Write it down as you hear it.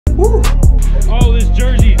Woo. Oh, this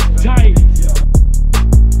jersey's tight.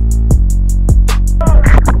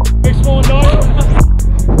 Big small dog.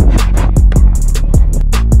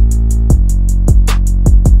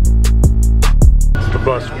 The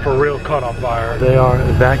bus for real caught on fire. They are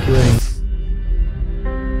evacuating.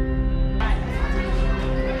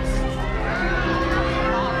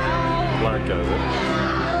 Clark Hazlett.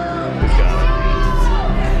 He's got it.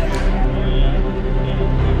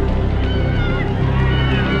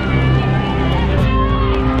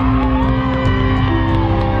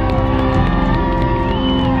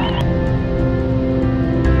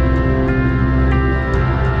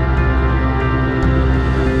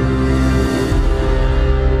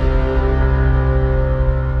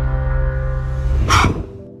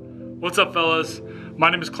 What's up, fellas? My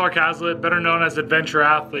name is Clark Hazlett, better known as Adventure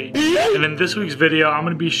Athlete. And in this week's video, I'm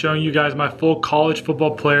gonna be showing you guys my full college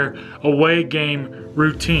football player away game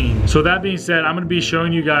routine. So that being said, I'm gonna be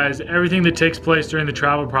showing you guys everything that takes place during the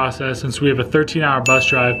travel process, since we have a 13-hour bus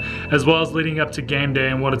drive, as well as leading up to game day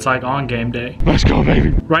and what it's like on game day. Let's go,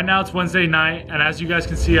 baby. Right now it's Wednesday night, and as you guys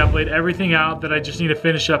can see, I've laid everything out that I just need to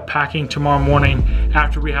finish up packing tomorrow morning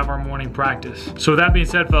after we have our morning practice. So with that being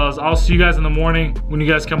said, fellas, I'll see you guys in the morning when you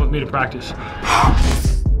guys come with me to practice.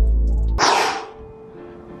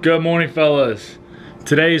 Good morning, fellas.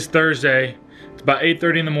 Today is Thursday. It's about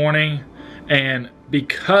 8:30 in the morning, and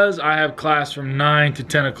because I have class from 9 to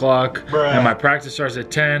 10 o'clock and my practice starts at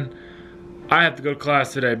 10, I have to go to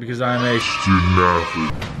class today because I'm a student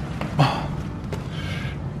athlete.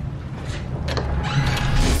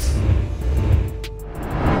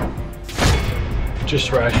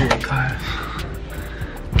 Just right here in class.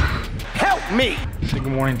 Help me! Say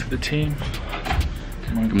good morning to the team.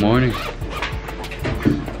 Good morning.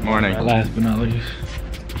 Good morning. Last but not least.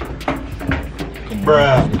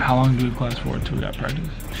 Bruh. How long do we class for until we got practice?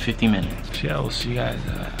 50 minutes. So yeah, we'll see you guys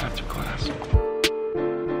after class.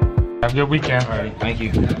 Have a good weekend. All right, thank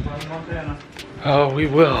you. Oh, we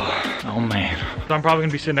will. Oh man. So I'm probably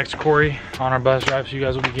gonna be sitting next to Corey on our bus drive, so you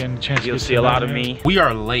guys will be getting a chance You'll to see a lot of me. We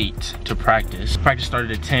are late to practice. Practice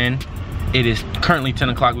started at 10. It is currently 10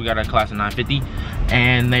 o'clock. We got our class at 9:50,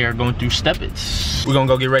 and they are going through step-its. We're gonna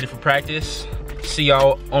go get ready for practice. See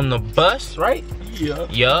y'all on the bus, right? Yeah.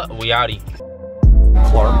 Yeah, we outie.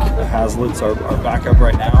 Clark Hazlett's our backup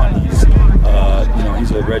right now, and he's, you know, he's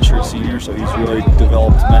a redshirt senior, so he's really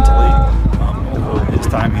developed mentally over his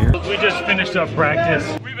time here. We just finished up practice.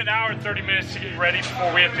 We have an hour and 30 minutes to get ready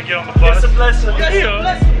before we have to get on the bus. Yes, a blessing. Yes, Yes, a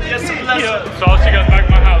blessing. Yes, a blessing. Yeah. So I'll see you guys back at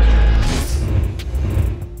my house.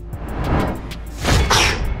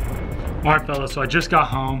 All right, fellas, so I just got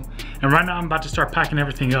home, and right now I'm about to start packing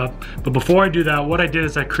everything up. But before I do that, what I did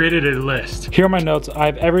is I created a list. Here are my notes. I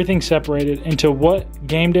have everything separated into what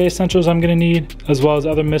game day essentials I'm gonna need, as well as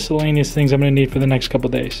other miscellaneous things I'm gonna need for the next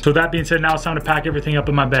couple days. So that being said, now it's time to pack everything up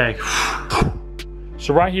in my bag.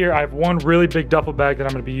 So right here, I have one really big duffel bag that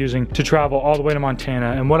I'm gonna be using to travel all the way to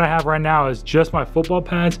Montana. And what I have right now is just my football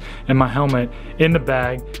pads and my helmet in the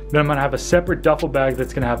bag. Then I'm gonna have a separate duffel bag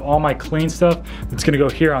that's gonna have all my clean stuff that's gonna go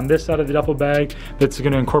here on this side of the duffel bag that's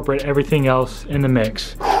gonna incorporate everything else in the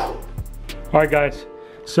mix. All right, guys.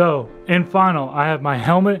 So in final, I have my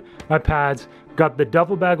helmet, my pads, got the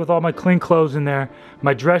duffel bag with all my clean clothes in there,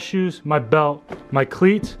 my dress shoes, my belt, my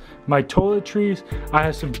cleats, my toiletries. I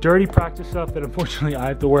have some dirty practice stuff that unfortunately I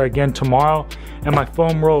have to wear again tomorrow, and my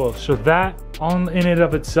foam roller. So that in and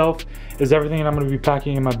of itself is everything that I'm gonna be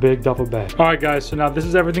packing in my big duffel bag. All right, guys, so now this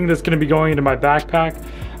is everything that's gonna be going into my backpack.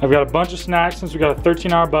 I've got a bunch of snacks since we got a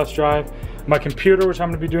 13-hour bus drive, my computer, which I'm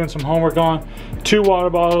gonna be doing some homework on, 2 water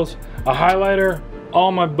bottles, a highlighter,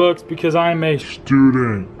 all my books because I am a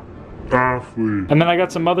student athlete. And then I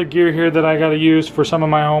got some other gear here that I gotta use for some of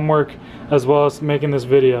my homework as well as making this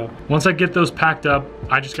video. Once I get those packed up,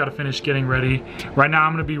 I just gotta finish getting ready. Right now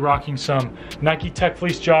I'm gonna be rocking some Nike Tech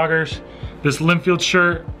Fleece joggers, this Linfield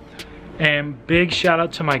shirt, and big shout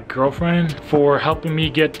out to my girlfriend for helping me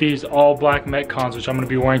get these all black Metcons, which I'm gonna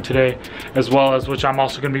be wearing today, as well as which I'm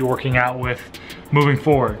also gonna be working out with moving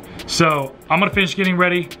forward. So I'm gonna finish getting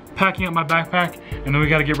ready, packing up my backpack, and then we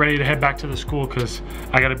gotta get ready to head back to the school because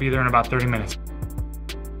I gotta be there in about 30 minutes.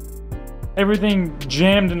 Everything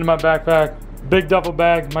jammed into my backpack, big duffel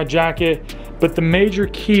bag, my jacket, but the major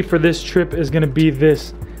key for this trip is gonna be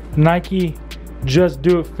this Nike Just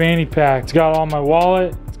Do It fanny pack. It's got all my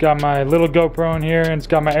wallet, it's got my little GoPro in here, and it's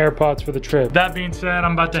got my AirPods for the trip. That being said,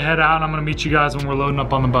 I'm about to head out and I'm gonna meet you guys when we're loading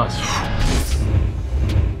up on the bus.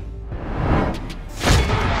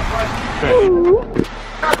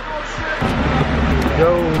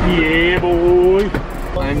 Yo, yeah, boy.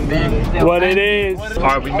 What it is. All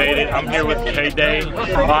right, we made it. I'm here with K-Day.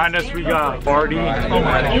 Behind us, we got Artie,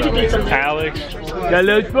 Alex. Got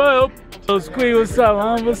little Spoil. So Squee, what's up,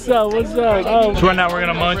 huh? What's up? What's up? Oh. So right now we're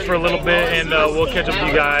gonna munch for a little bit, and we'll catch up with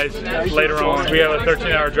you guys later on. We have a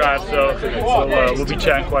 13-hour drive, so we'll be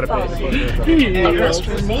chatting quite a bit.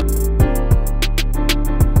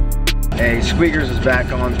 Hey, Squeakers is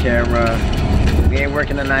back on camera. We ain't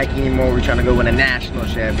working the Nike anymore. We're trying to go win a national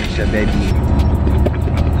championship, baby.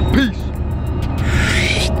 Peace.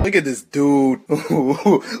 Look at this dude.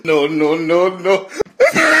 No, no, no, no.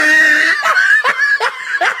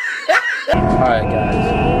 Alright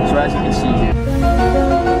guys, so as you can see here,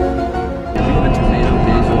 we have a tomato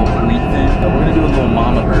basil wheat thing. We're gonna do a little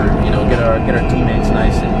mama bird, you know, get our teammates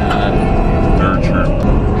nice and nurtured.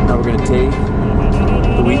 Now we're gonna take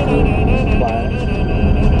the wheat thing.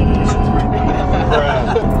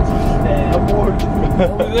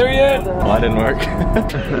 There yet? Well, that didn't work.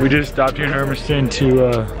 We just stopped here in Hermiston to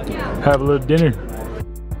have a little dinner.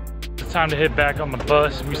 It's time to head back on the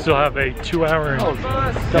bus. We still have a 2-hour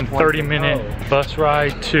and 30-minute bus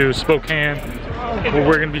ride to Spokane, where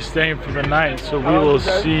we're gonna be staying for the night. So we will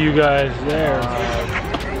see you guys there.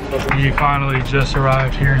 We finally just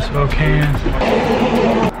arrived here in Spokane.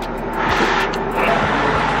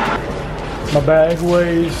 My bag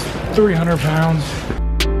weighs 300 pounds.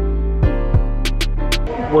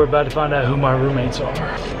 We're about to find out who my roommates are.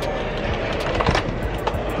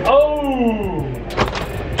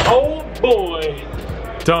 Oh boy.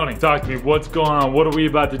 Tony, talk to me. What's going on? What are we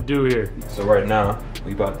about to do here? So right now,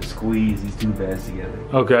 we about to squeeze these 2 beds together.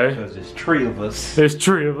 Okay. Because there's 3 of us. There's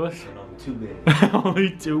 3 of us. And only 2 beds.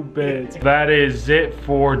 Only 2 beds. That is it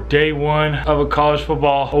for day 1 of a college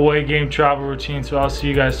football away game travel routine. So I'll see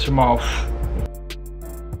you guys tomorrow.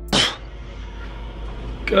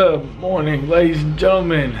 Good morning, ladies and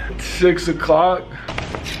gentlemen. It's 6 o'clock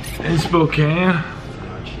in Spokane.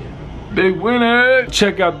 Big winner.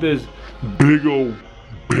 Check out this big old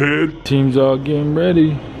bed. Team's all getting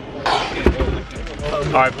ready. All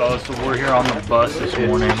right, fellas, so we're here on the bus this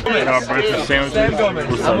morning. We got our breakfast sandwiches.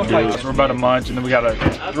 What's up, dude? We're about to munch, and then we got a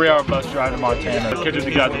 3-hour bus drive to Montana. Catch up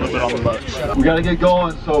you guys a little bit on the bus. We gotta get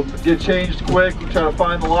going, so get changed quick. We try to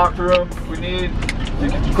find the locker room if we need. You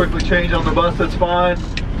can quickly change on the bus, that's fine.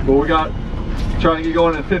 But we got trying to get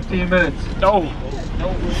going in 15 minutes. Oh.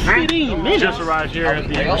 Just arrived here at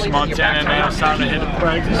the University of Montana, and now it's time to hit the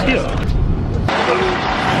practice field.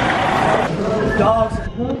 Dogs.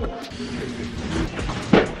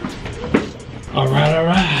 All right.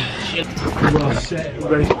 We're all set, we're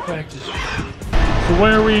ready for practice. So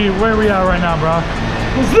where are we at right now, bro?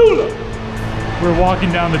 Missoula. We're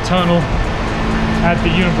walking down the tunnel at the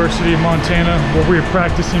University of Montana where we're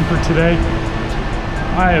practicing for today.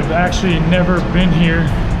 I have actually never been here,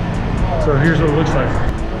 so here's what it looks like.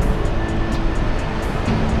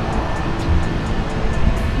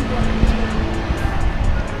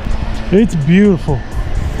 It's beautiful.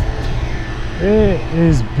 It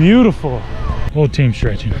is beautiful. Whole team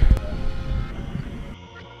stretching.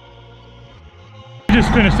 We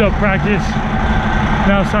just finished up practice.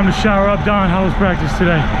 Now it's time to shower up. Don, how was practice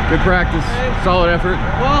today? Good practice, solid effort.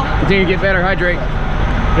 Continue to get better, hydrate.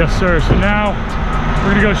 Yes, sir. So now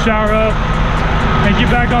we're gonna go shower up and get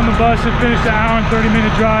back on the bus and finish the 1-hour and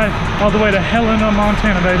 30-minute drive all the way to Helena,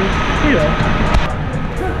 Montana, baby.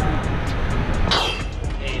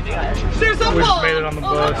 We just made it on the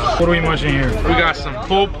bus. What are we munching here? We got some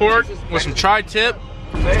pulled pork with some tri-tip.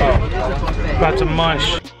 About to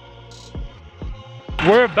munch.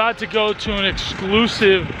 We're about to go to an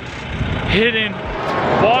exclusive hidden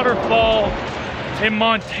waterfall in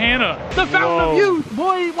Montana. The fountain of youth,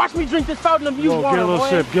 boy. Watch me drink this fountain of youth water, get a little boy.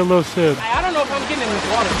 sip, get a little sip. I don't know if I'm getting in this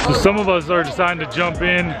water. So some of us are deciding to jump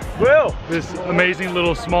in this amazing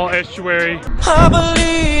little small estuary. I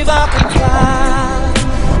believe I can fly.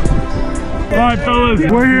 All right, fellas,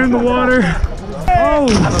 we're here in the water. Oh!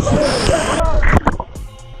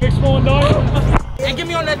 Big small dog. Hey, get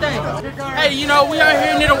me on that thing. Hey, you know, we out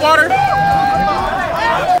here near the water.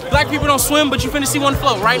 Black people don't swim, but you finna see one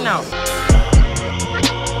float right now.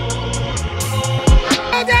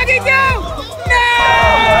 Go, doggy, go! No!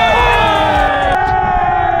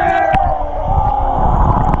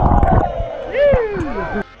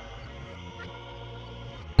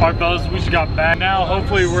 All right, fellas, we just got back now.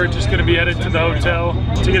 Hopefully, we're just gonna be headed to the hotel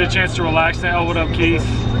to get a chance to relax now. Oh, what up, Keith?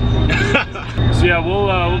 So yeah,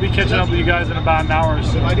 we'll be catching up with you guys in about an hour or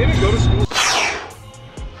so. I didn't go to school.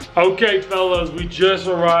 Okay, fellas, we just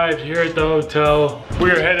arrived here at the hotel. We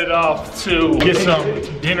are headed off to get some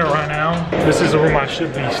dinner right now. This is the room I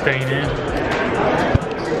should be staying in.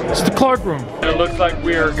 It's the Clark room. And it looks like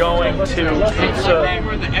we are going to Pizza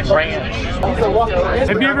Ranch.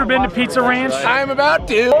 Have you ever been to Pizza Ranch? I'm about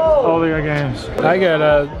to. Oh, they got games. I got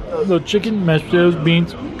little chicken, mashed potatoes,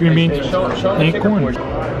 beans, green beans, and corn.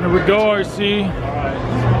 Here we go, RC.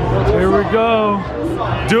 Here we go.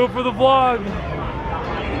 Do it for the vlog.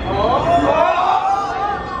 Oh.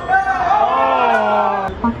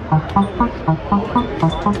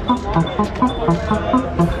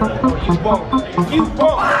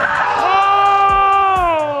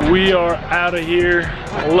 We are out of here,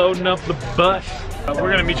 loading up the bus.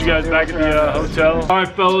 We're gonna meet you guys back at the hotel. All right,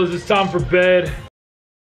 fellas, it's time for bed.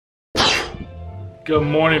 Good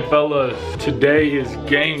morning, fellas. Today is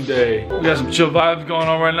game day. We got some chill vibes going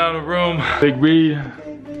on right now in the room. Big Reed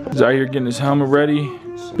is out here getting his helmet ready.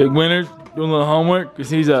 Big Winner doing a little homework because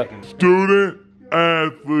he's a student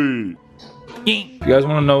athlete. You guys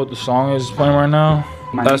want to know what the song is playing right now?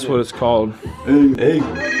 That's what it's called. Hey.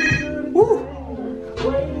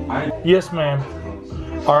 Yes, ma'am.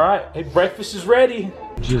 All right, hey, breakfast is ready.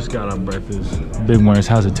 Just got up breakfast. Big Winners,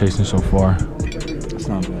 how's it tasting so far? It's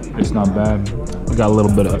not bad. It's not bad. We got a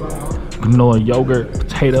little bit of granola yogurt,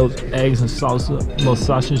 potatoes, eggs, and salsa. A little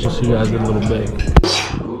sausage, just so you guys get a little big.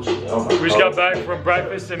 We just got back from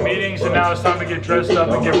breakfast and meetings, and now it's time to get dressed up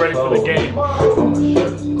and get ready for the game.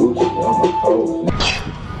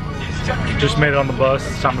 Just made it on the bus.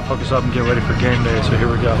 It's time to focus up and get ready for game day, so here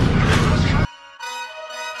we go.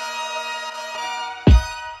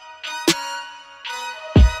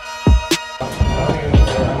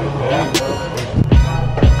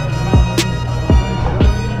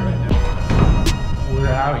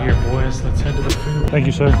 Let's head to the food. Thank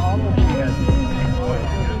you, sir.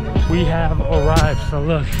 We have arrived, so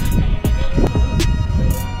look. Here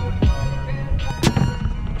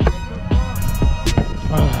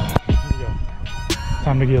we go.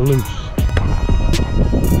 Time to get loose.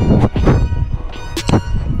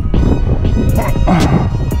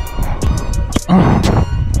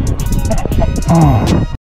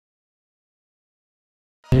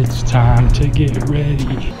 It's time to get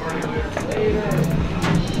ready.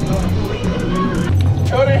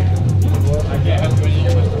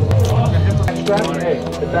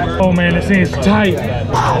 Oh man, this thing is tight.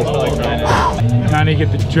 Now I need to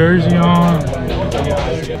get the jersey on.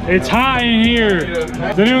 It's high in here.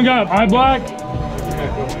 Has anyone got eye black?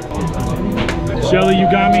 Shelly, you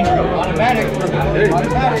got me?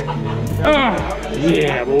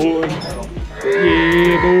 Yeah, boy.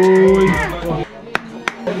 Yeah, boy.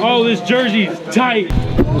 Oh, this jersey's tight.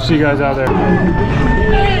 We'll see you guys out there.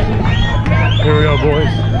 Here we go, boys.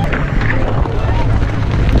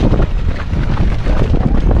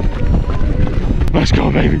 Let's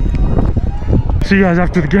go, baby. See you guys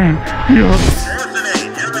after the game. Yeah. Fourth and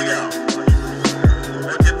 8, here we go.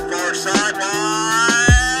 Looking far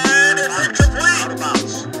sideline. It's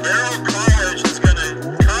incomplete. Carroll College is going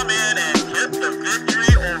to come in and get the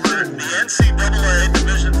victory over the NCAA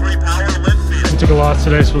Division III Power Lift Field. We took a loss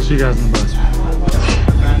today, so we'll see you guys in the bus.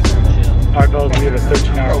 All right, fellas, we have a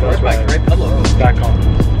 13-hour bus ride back home.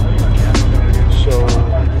 So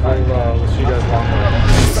we'll see you guys along the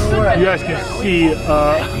way. You guys can see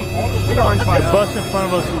the bus in front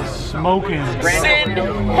of us is smoking.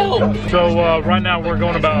 So right now we're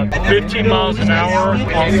going about 15 miles an hour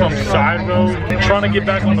on some side road, trying to get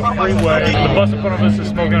back on the freeway. The bus in front of us is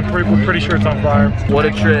smoking. We're pretty sure it's on fire. What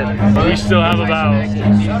a trip. We still have about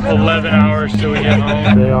 11 hours till we get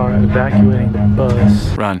home. They are evacuating the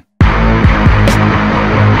bus. Run.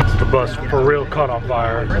 The bus for real caught on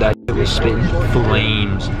fire. That was spitting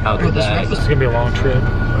flames out the back. This is gonna be a long trip.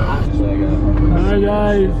 Hi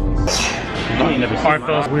guys. Alright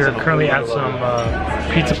fellas, we are currently at some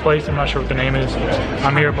pizza place. I'm not sure what the name is.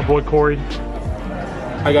 I'm here with my boy Corey.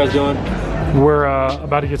 How you guys doing? We're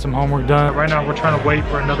about to get some homework done. Right now we're trying to wait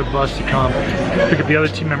for another bus to come, pick up the other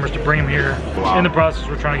team members to bring them here. In the process,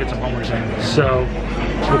 we're trying to get some homework done. So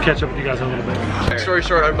we'll catch up with you guys in a little bit. Story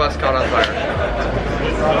short, our bus caught on fire.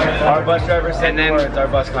 Our bus driver said the words, our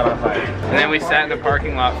bus caught on fire. And then we sat in the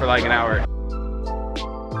parking lot for like an hour.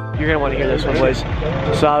 You're gonna want to hear this one, boys.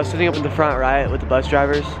 So I was sitting up in the front, right, with the bus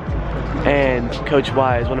drivers, and Coach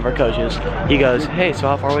Wise, one of our coaches, he goes, "Hey, so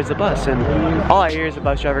how far away is the bus?" And all I hear is the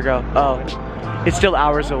bus driver go, "Oh, it's still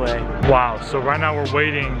hours away." Wow, so right now we're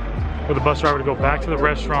waiting for the bus driver to go back to the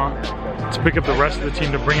restaurant to pick up the rest of the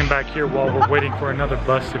team to bring them back here while we're waiting for another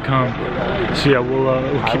bus to come. So yeah, we'll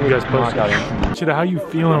keep you guys posted. Chita, how you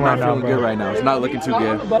feeling right now, bro? Good right now. It's not looking too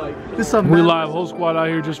good. We live, whole squad out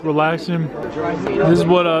here just relaxing. This is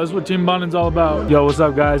what team bonding's all about. Yo, what's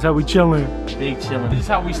up, guys? How we chilling? Big chilling. This is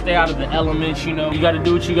how we stay out of the elements, you know. You gotta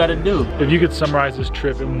do what you gotta do. If you could summarize this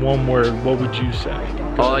trip in one word, what would you say?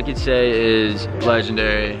 All I could say is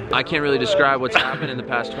legendary. I can't really describe what's happened in the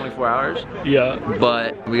past 24 hours. Yeah.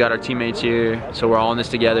 But we got our teammates here, so we're all in this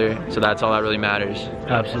together. So that's all that really matters.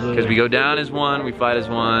 Absolutely. Because we go down as one, we fight as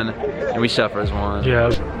one, and we suffer as one.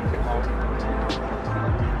 Yeah.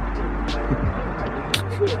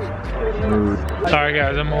 Alright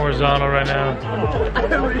guys, I'm horizontal right now.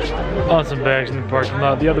 On some bags in the parking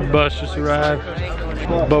lot. The other bus just arrived,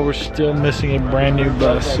 but we're still missing a brand new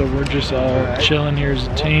bus, so we're just all chilling here as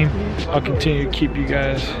a team. I'll continue to keep you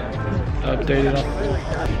guys updated on.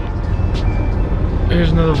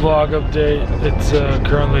 Here's another vlog update. It's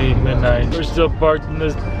currently midnight. We're still parked in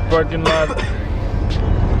this parking lot.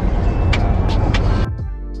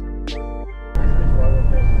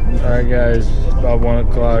 Alright guys, it's about 1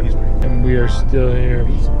 o'clock and we are still here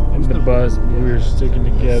in the bus. We are sticking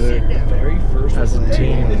together as a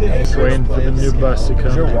team, waiting for the new bus to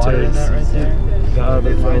come to take the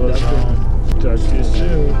other fellas home. Talk to you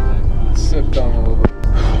soon. Sit down a little bit.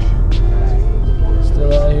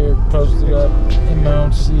 Still out here posted up in my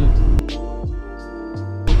own seat.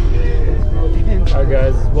 Alright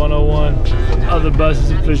guys, it's 1:01. Other bus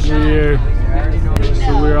is officially here.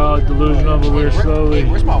 So we're all delusional, but we're slowly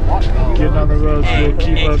getting on the road. So we'll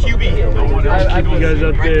keep up. Keep you guys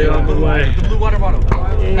updated on the way. Blue water bottle.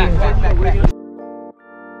 Back.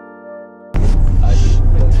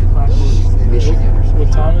 What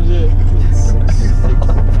time is it?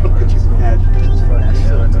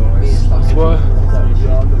 What?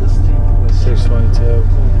 6:22.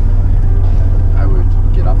 I would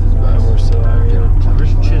get off this bus. And we're still out here.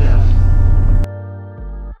 Where's Chit at?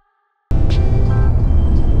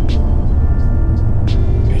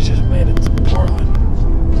 We just made it to Portland.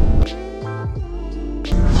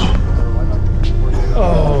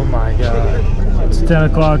 Oh my god. It's 10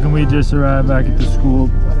 o'clock and we just arrived back at the school.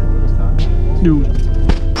 Dude.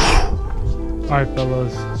 Alright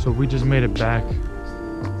fellas, so we just made it back.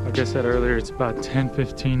 Like I said earlier, it's about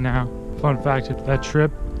 10:15 now. Fun fact, that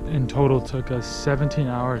trip in total took us 17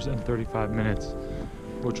 hours and 35 minutes,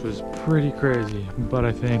 which was pretty crazy, but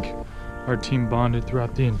I think our team bonded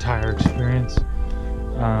throughout the entire experience.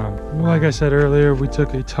 Like I said earlier, we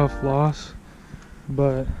took a tough loss,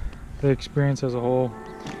 but the experience as a whole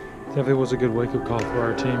definitely was a good wake-up call for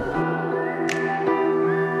our team.